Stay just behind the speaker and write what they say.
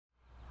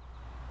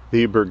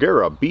the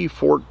Bergara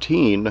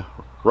B-14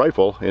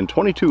 rifle in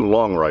 22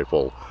 long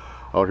rifle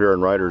out here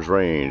in Riders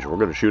Range. We're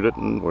going to shoot it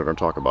and we're going to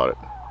talk about it.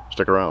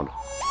 Stick around.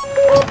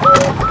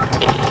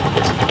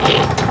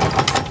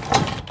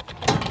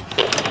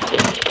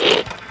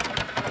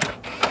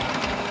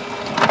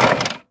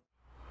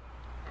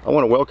 I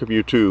want to welcome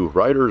you to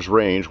Riders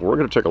Range. We're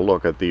going to take a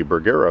look at the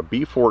Bergara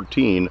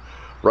B-14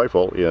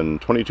 rifle in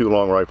 22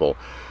 long rifle.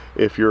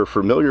 If you're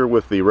familiar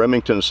with the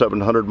Remington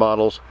 700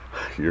 models,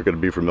 you're going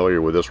to be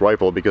familiar with this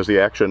rifle because the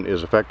action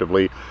is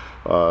effectively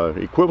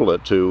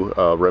equivalent to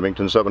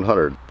Remington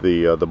 700.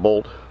 The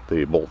bolt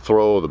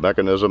throw, the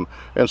mechanism,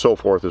 and so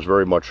forth is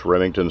very much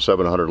Remington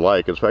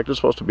 700-like. In fact, it's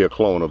supposed to be a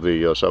clone of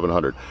the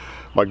 700.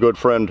 My good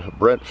friend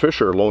Brent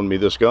Fisher loaned me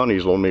this gun.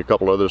 He's loaned me a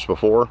couple others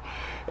before,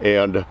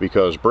 and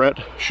because Brent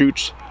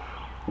shoots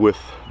with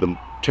the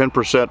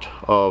 10%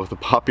 of the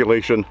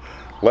population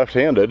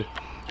left-handed,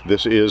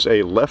 this is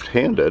a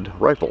left-handed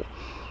rifle,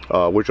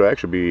 which will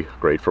actually be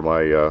great for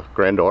my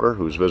granddaughter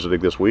who's visiting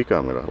this week.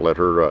 I'm going to let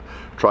her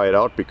try it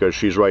out because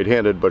she's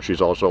right-handed, but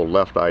she's also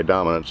left-eye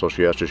dominant, so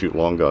she has to shoot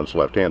long guns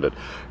left-handed,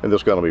 and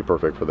this gun will be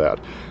perfect for that.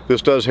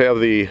 This does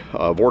have the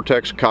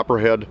Vortex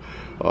Copperhead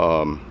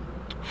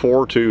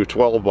 4 to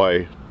 12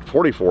 by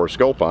 44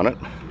 scope on it,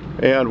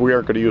 and we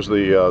aren't going to use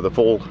the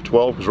full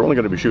 12 because we're only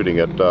going to be shooting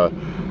at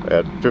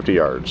 50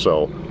 yards.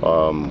 So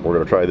we're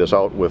going to try this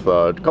out with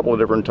a couple of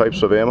different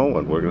types of ammo,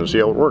 and we're going to see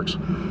how it works.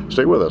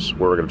 Stay with us.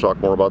 We're going to talk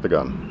more about the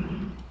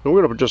gun. And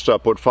we're going to just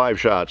put 5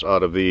 shots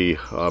out of the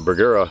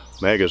Bergara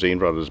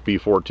magazine out of this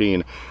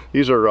B-14.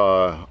 These are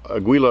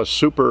Aguila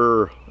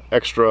Super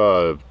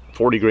Extra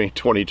 40 grain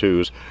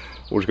 22s.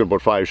 We're just going to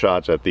put 5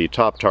 shots at the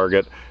top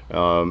target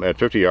at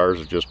 50 yards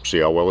and just see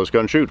how well this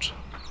gun shoots.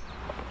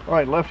 All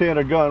right,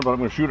 left-handed gun, but I'm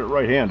going to shoot it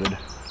right-handed.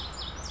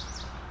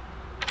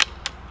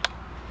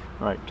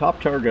 All right, top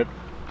target,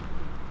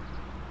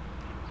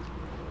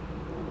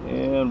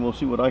 and we'll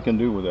see what I can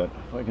do with it,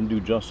 if I can do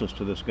justice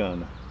to this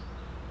gun.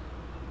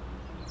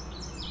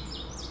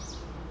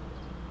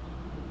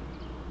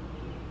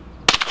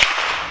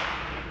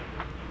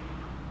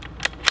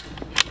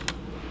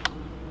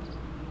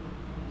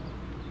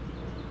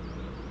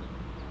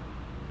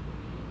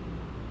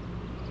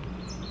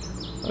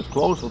 That's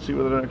close. Let's see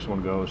where the next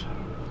one goes.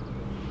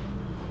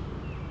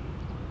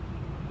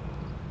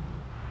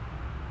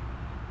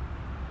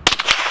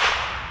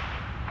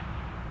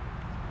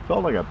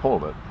 Felt like I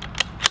pulled it.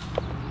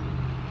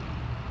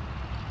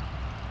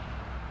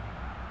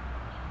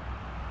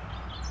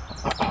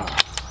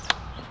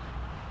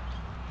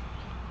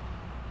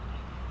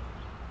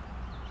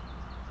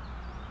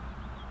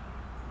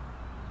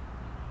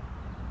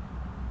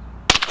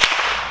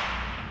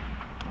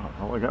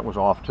 Felt like that was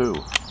off too.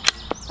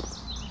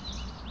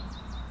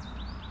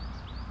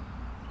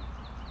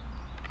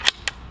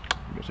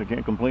 I guess I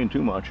can't complain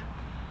too much.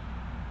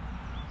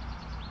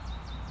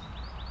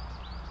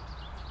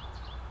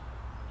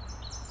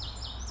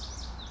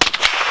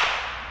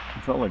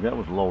 Felt like that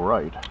was low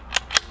right.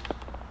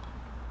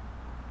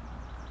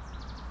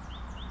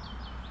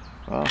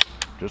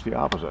 Just the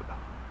opposite.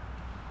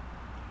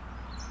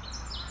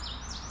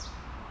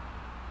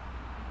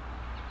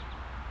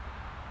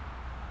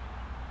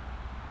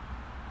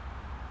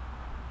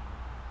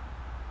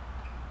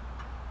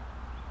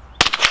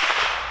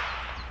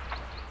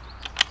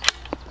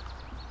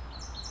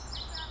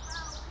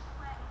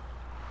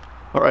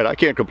 All right, I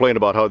can't complain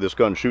about how this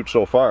gun shoots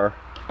so far.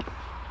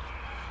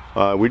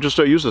 We just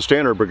use the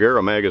standard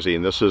Bergara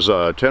magazine. This is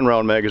a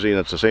 10-round magazine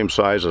that's the same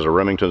size as a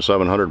Remington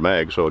 700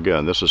 mag. So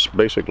again, this is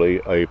basically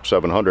a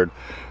 700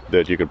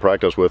 that you can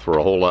practice with for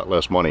a whole lot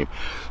less money.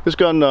 This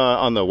gun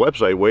on the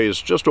website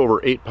weighs just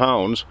over 8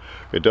 pounds.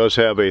 It does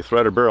have a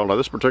threaded barrel. Now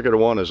this particular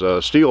one is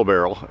a steel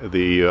barrel.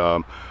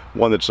 The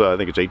one that's I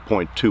think it's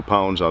 8.2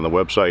 pounds on the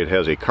website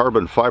has a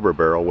carbon fiber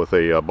barrel with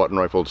a button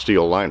rifled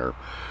steel liner.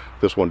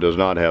 This one does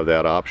not have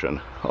that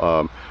option.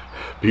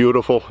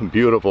 Beautiful,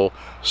 beautiful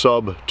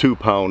sub 2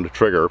 pound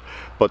trigger,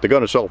 but the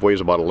gun itself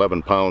weighs about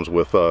 11 pounds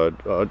with,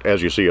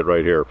 as you see it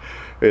right here.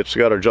 It's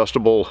got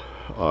adjustable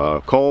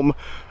comb,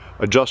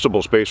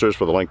 adjustable spacers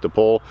for the length of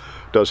pull.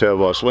 It does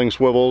have sling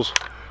swivels.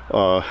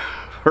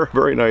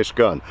 Very nice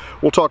gun.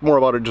 We'll talk more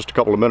about it in just a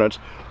couple of minutes.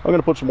 I'm going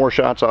to put some more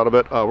shots out of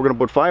it. We're going to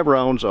put 5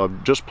 rounds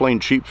of just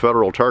plain cheap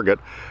Federal target,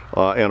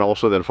 and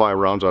also then 5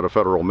 rounds out of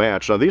Federal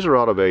match. Now these are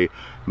out of a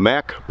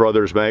Mac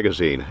Brothers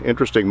magazine.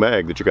 Interesting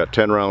mag that you got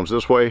 10 rounds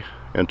this way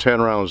and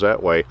 10 rounds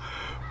that way,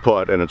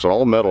 and it's an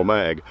all metal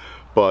mag.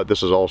 But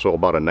this is also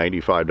about a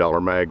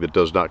 $95 mag that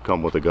does not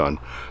come with a gun.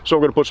 So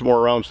we're going to put some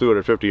more rounds through it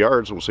at 50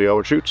 yards and we'll see how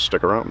it shoots.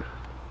 Stick around.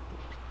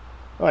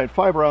 All right,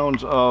 5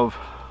 rounds of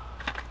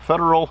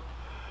Federal.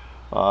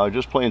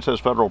 Just plain says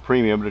Federal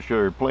Premium, but it's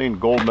your plain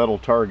gold medal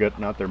target,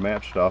 not their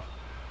match stuff.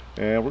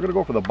 And we're going to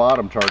go for the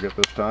bottom target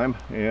this time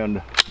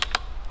and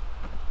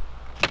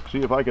see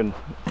if I can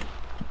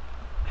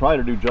try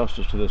to do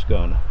justice to this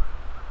gun.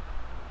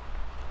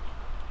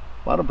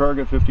 Bottom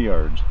target, 50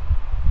 yards.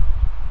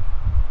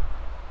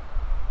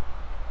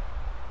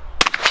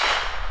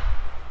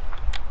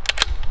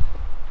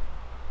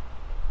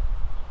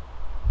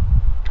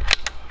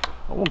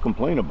 I won't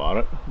complain about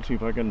it. Let's see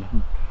if I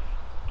can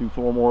do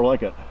 4 more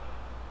like it.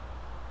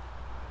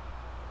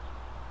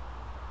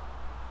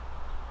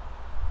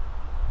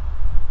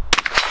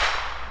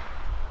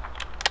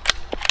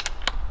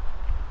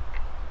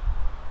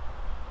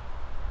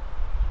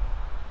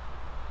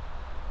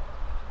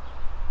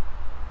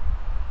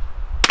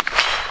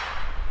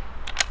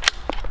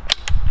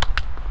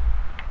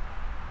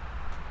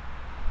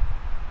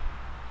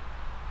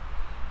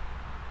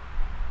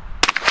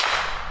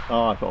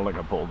 Oh, I felt like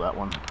I pulled that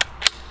one.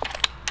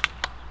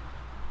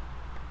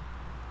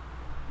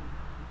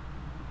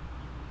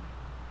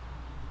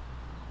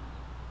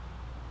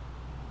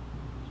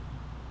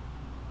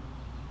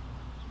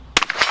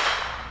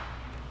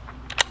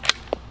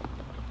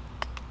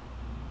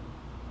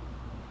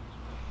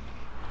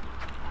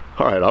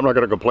 Alright, I'm not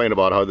going to complain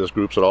about how this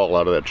groups it all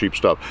out of that cheap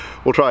stuff.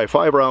 We'll try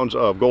 5 rounds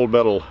of gold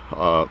medal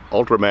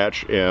ultra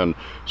match and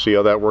see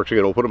how that works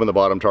again. We'll put them in the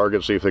bottom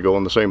target, see if they go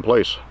in the same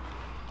place.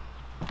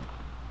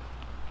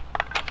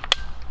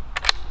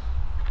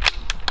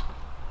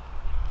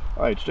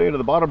 Alright, staying to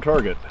the bottom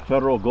target,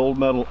 Federal Gold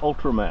Medal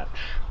Ultra Match.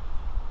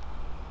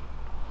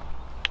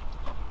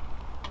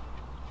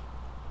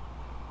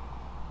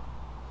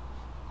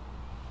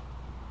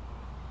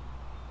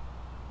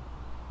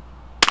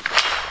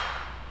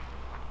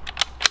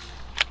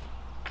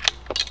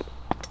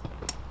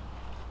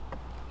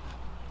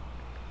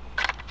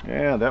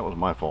 Yeah, that was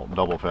my fault.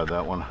 Double fed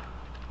that one.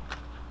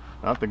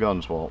 Not the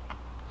gun's fault.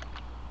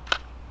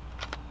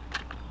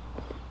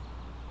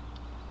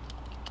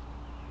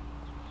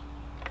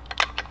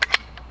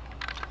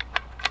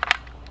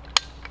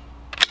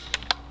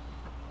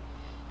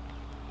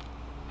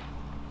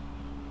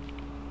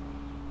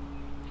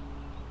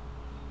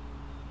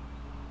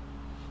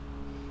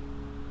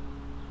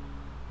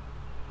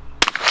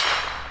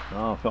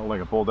 Oh, felt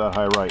like I pulled that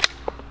high right.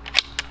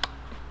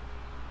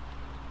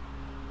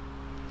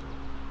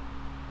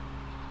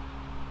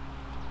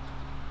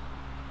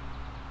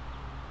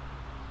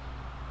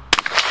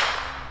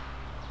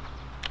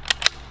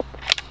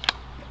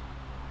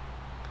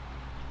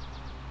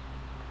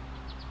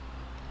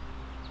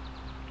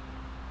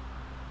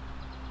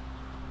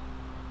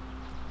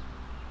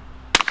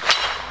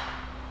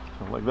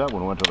 Like that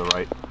one went to the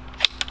right.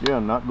 Yeah,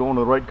 not going to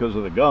the right because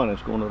of the gun,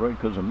 it's going to the right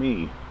because of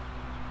me.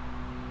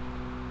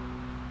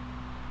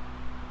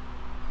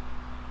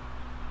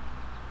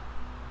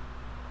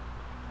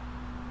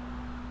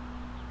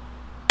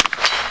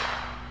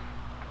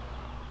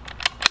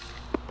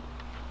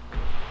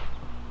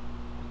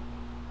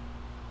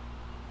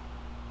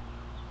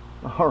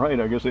 Alright,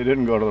 I guess they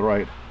didn't go to the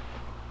right.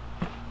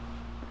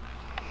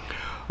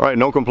 Alright,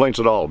 no complaints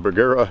at all.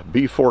 Bergara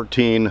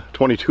B-14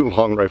 22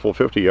 long rifle,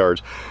 50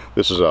 yards.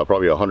 This is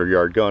probably a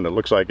 100-yard gun. It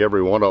looks like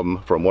every one of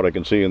them, from what I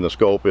can see in the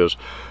scope, is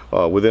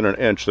within an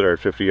inch there at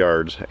 50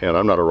 yards, and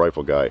I'm not a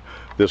rifle guy.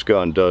 This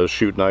gun does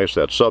shoot nice.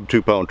 That sub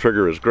 2-pound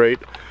trigger is great.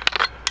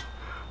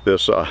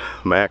 This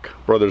Mac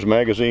Brothers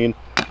magazine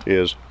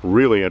is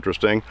really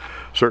interesting.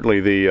 Certainly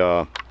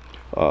the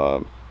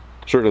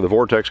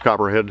Vortex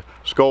Copperhead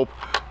scope.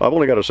 I've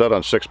only got it set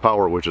on 6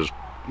 power, which is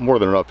more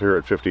than enough here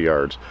at 50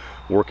 yards.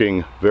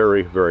 Working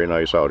very, very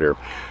nice out here.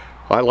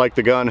 I like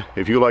the gun.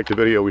 If you like the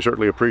video, we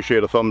certainly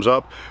appreciate a thumbs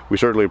up. We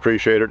certainly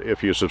appreciate it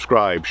if you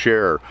subscribe,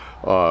 share,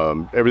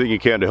 everything you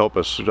can to help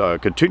us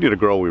continue to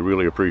grow. We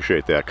really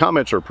appreciate that.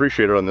 Comments are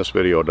appreciated on this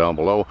video down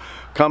below.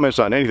 Comments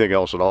on anything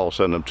else at all,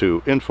 send them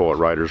to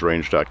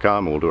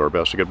info@ridersrange.com, and we'll do our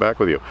best to get back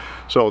with you.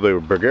 So the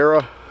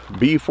Bergara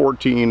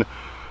B-14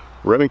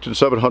 Remington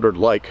 700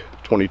 like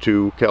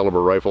 22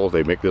 caliber rifle.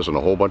 They make this in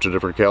a whole bunch of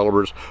different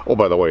calibers. Oh,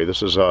 by the way,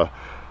 this is about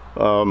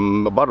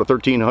a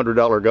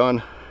 $1,300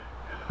 gun,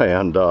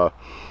 and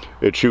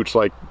it shoots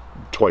like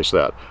twice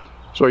that.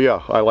 So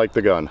yeah, I like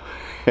the gun,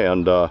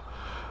 and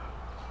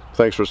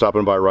thanks for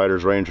stopping by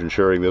Riders Range and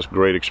sharing this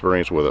great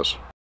experience with us.